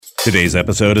Today's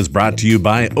episode is brought to you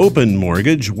by Open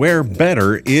Mortgage, where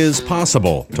better is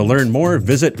possible. To learn more,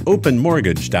 visit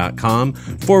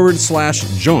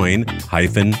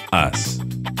openmortgage.com/join-us.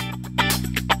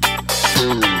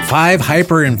 5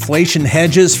 hyperinflation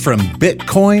hedges from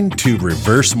Bitcoin to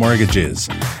reverse mortgages.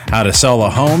 How to sell a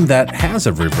home that has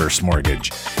a reverse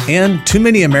mortgage. And too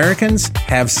many Americans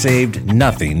have saved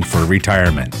nothing for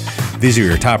retirement. These are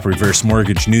your top reverse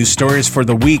mortgage news stories for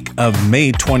the week of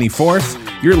May 24th.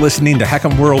 You're listening to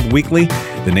HECM World Weekly,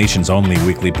 the nation's only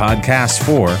weekly podcast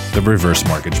for the reverse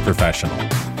mortgage professional.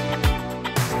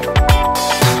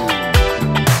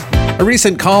 A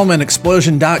recent column in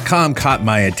Explosion.com caught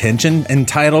my attention,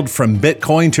 entitled From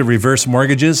Bitcoin to Reverse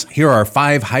Mortgages. Here are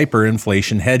 5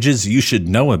 hyperinflation hedges you should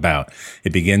know about.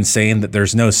 It begins saying that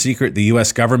there's no secret the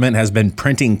U.S. government has been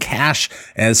printing cash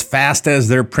as fast as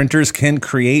their printers can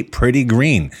create pretty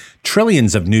green.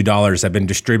 Trillions of new dollars have been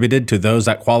distributed to those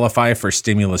that qualify for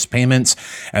stimulus payments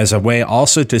as a way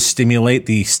also to stimulate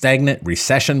the stagnant,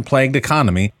 recession-plagued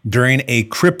economy during a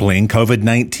crippling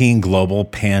COVID-19 global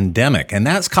pandemic. And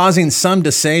that's causing some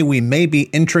to say we may be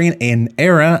entering an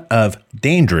era of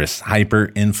dangerous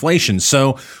hyperinflation.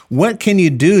 So what can you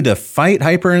do to fight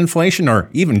hyperinflation or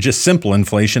even just simple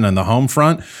inflation on the home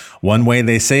front? One way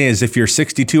they say is if you're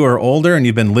 62 or older and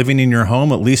you've been living in your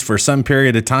home at least for some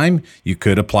period of time, you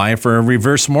could apply for a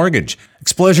reverse mortgage.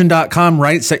 Explosion.com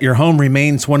writes that your home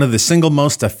remains one of the single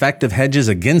most effective hedges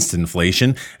against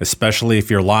inflation, especially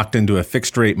if you're locked into a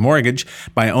fixed rate mortgage.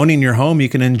 By owning your home, you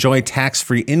can enjoy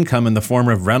tax-free income in the form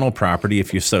of rental property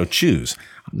if you so choose.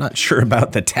 I'm not sure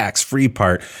about the tax-free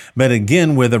part, but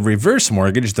again, with a reverse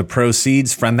mortgage, the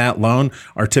proceeds from that loan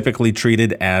are typically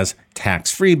treated as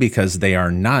tax-free because they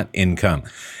are not income.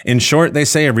 In short, they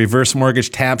say a reverse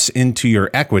mortgage taps into your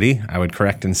equity, I would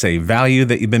correct and say value,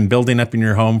 that you've been building up in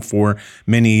your home for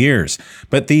many years.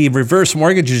 But the reverse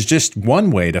mortgage is just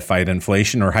one way to fight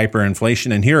inflation or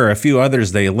hyperinflation, and here are a few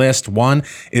others they list. One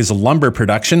is lumber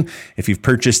production. If you've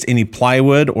purchased any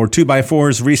plywood or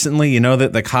 2x4s recently, you know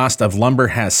that the cost of lumber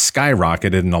has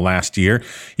skyrocketed in the last year.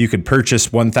 You could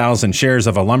purchase 1,000 shares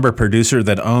of a lumber producer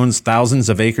that owns thousands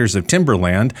of acres of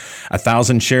timberland.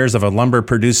 1,000 shares of a lumber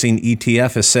producing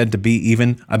ETF is said to be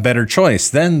even a better choice.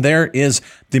 Then there is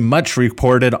the much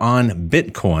reported on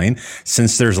Bitcoin.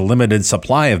 Since there's a limited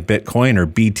supply of Bitcoin or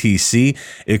BTC,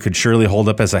 it could surely hold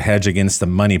up as a hedge against the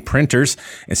money printers.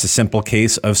 It's a simple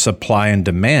case of supply and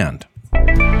demand.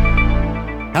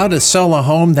 How to sell a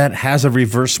home that has a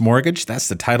reverse mortgage. That's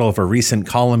the title of a recent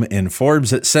column in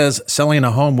Forbes. It says selling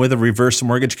a home with a reverse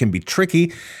mortgage can be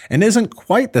tricky and isn't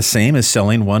quite the same as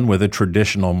selling one with a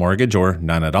traditional mortgage or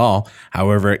none at all.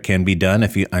 However, it can be done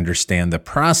if you understand the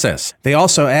process. They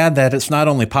also add that it's not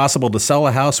only possible to sell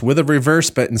a house with a reverse,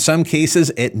 but in some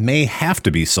cases it may have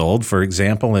to be sold. For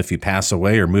example, if you pass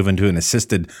away or move into an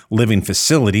assisted living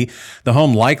facility, the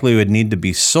home likely would need to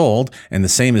be sold. And the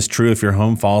same is true if your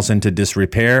home falls into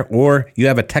disrepair or you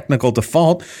have a technical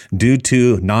default due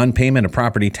to non-payment of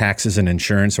property taxes and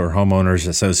insurance or homeowners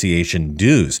association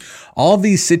dues. All of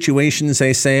these situations,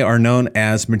 they say, are known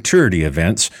as maturity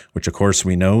events, which of course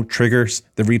we know triggers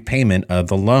the repayment of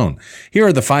the loan. Here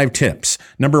are the 5 tips.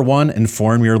 Number 1,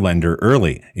 inform your lender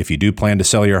early. If you do plan to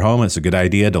sell your home, it's a good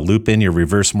idea to loop in your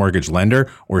reverse mortgage lender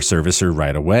or servicer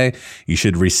right away. You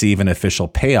should receive an official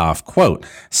payoff quote.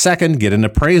 Second, get an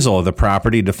appraisal of the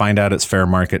property to find out its fair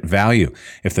market value.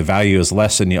 If the value is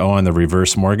less than you owe on the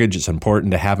reverse mortgage, it's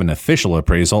important to have an official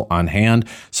appraisal on hand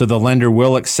so the lender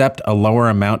will accept a lower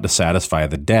amount to satisfy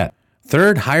the debt.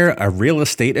 Third, hire a real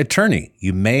estate attorney.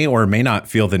 You may or may not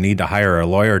feel the need to hire a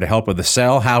lawyer to help with the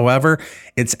sale. However,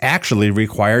 it's actually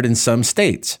required in some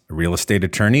states. A real estate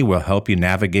attorney will help you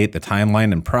navigate the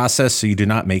timeline and process so you do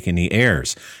not make any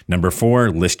errors. Number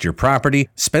 4, list your property.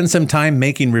 Spend some time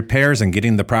making repairs and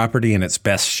getting the property in its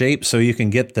best shape so you can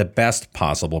get the best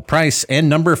possible price. And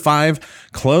number 5,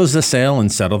 close the sale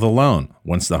and settle the loan.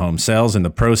 Once the home sells and the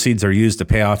proceeds are used to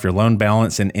pay off your loan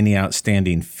balance and any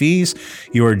outstanding fees,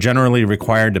 you are generally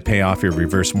required to pay off your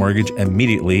reverse mortgage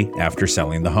immediately after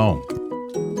selling the home.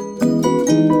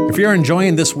 If you're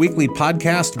enjoying this weekly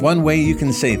podcast, one way you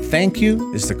can say thank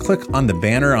you is to click on the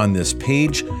banner on this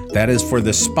page. That is for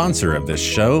the sponsor of this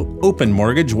show, Open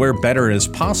Mortgage, where better is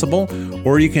possible,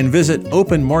 or you can visit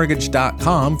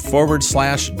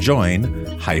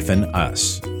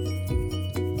openmortgage.com/join-us.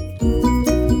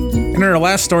 And our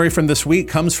last story from this week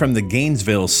comes from the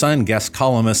Gainesville Sun guest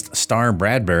columnist Star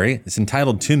Bradbury. It's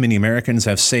entitled, Too Many Americans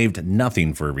Have Saved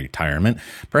Nothing for Retirement.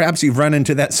 Perhaps you've run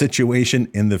into that situation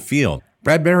in the field.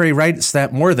 Bradbury writes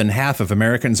that more than half of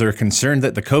Americans are concerned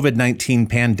that the COVID-19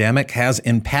 pandemic has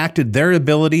impacted their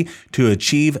ability to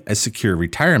achieve a secure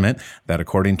retirement. That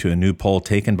according to a new poll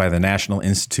taken by the National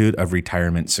Institute of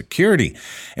Retirement Security.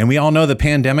 And we all know the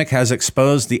pandemic has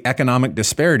exposed the economic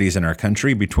disparities in our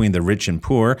country between the rich and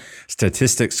poor.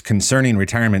 Statistics concerning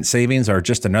retirement savings are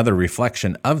just another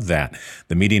reflection of that.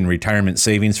 The median retirement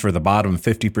savings for the bottom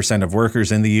 50% of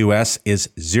workers in the U.S. is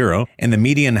zero, and the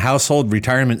median household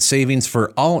retirement savings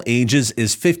for all ages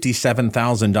is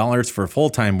 $57,000 for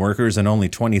full-time workers and only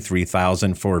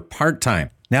 $23,000 for part-time.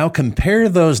 Now compare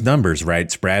those numbers,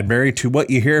 writes Bradbury, to what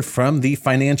you hear from the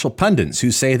financial pundits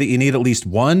who say that you need at least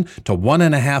 $1 to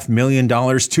 $1.5 million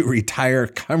to retire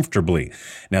comfortably.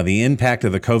 Now, the impact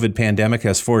of the COVID pandemic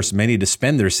has forced many to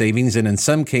spend their savings and in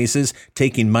some cases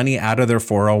taking money out of their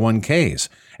 401ks,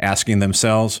 asking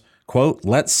themselves, quote,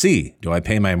 let's see, do I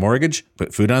pay my mortgage,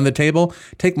 put food on the table,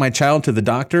 take my child to the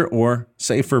doctor, or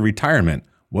save for retirement?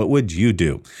 What would you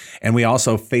do? And we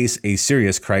also face a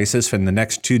serious crisis from the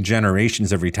next two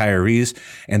generations of retirees,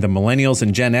 and the millennials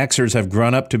and Gen Xers have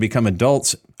grown up to become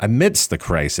adults amidst the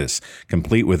crisis,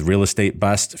 complete with real estate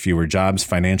bust, fewer jobs,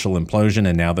 financial implosion,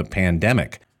 and now the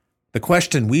pandemic. The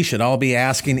question we should all be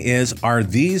asking is, are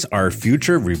these our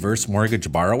future reverse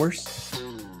mortgage borrowers?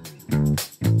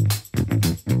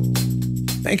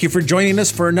 Thank you for joining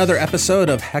us for another episode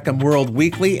of HECM World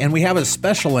Weekly, and we have a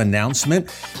special announcement.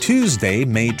 Tuesday,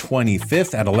 May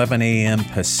 25th at 11 a.m.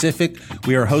 Pacific,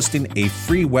 we are hosting a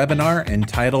free webinar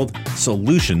entitled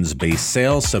Solutions-Based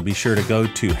Sales, so be sure to go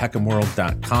to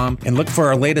HECMWorld.com and look for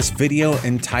our latest video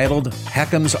entitled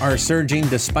HECMs Are Surging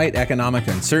Despite Economic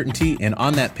Uncertainty, and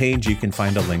on that page you can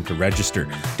find a link to register.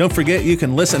 Don't forget you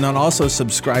can listen and also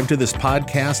subscribe to this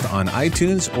podcast on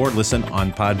iTunes or listen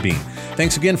on Podbean.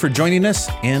 Thanks again for joining us,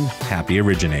 and happy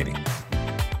originating.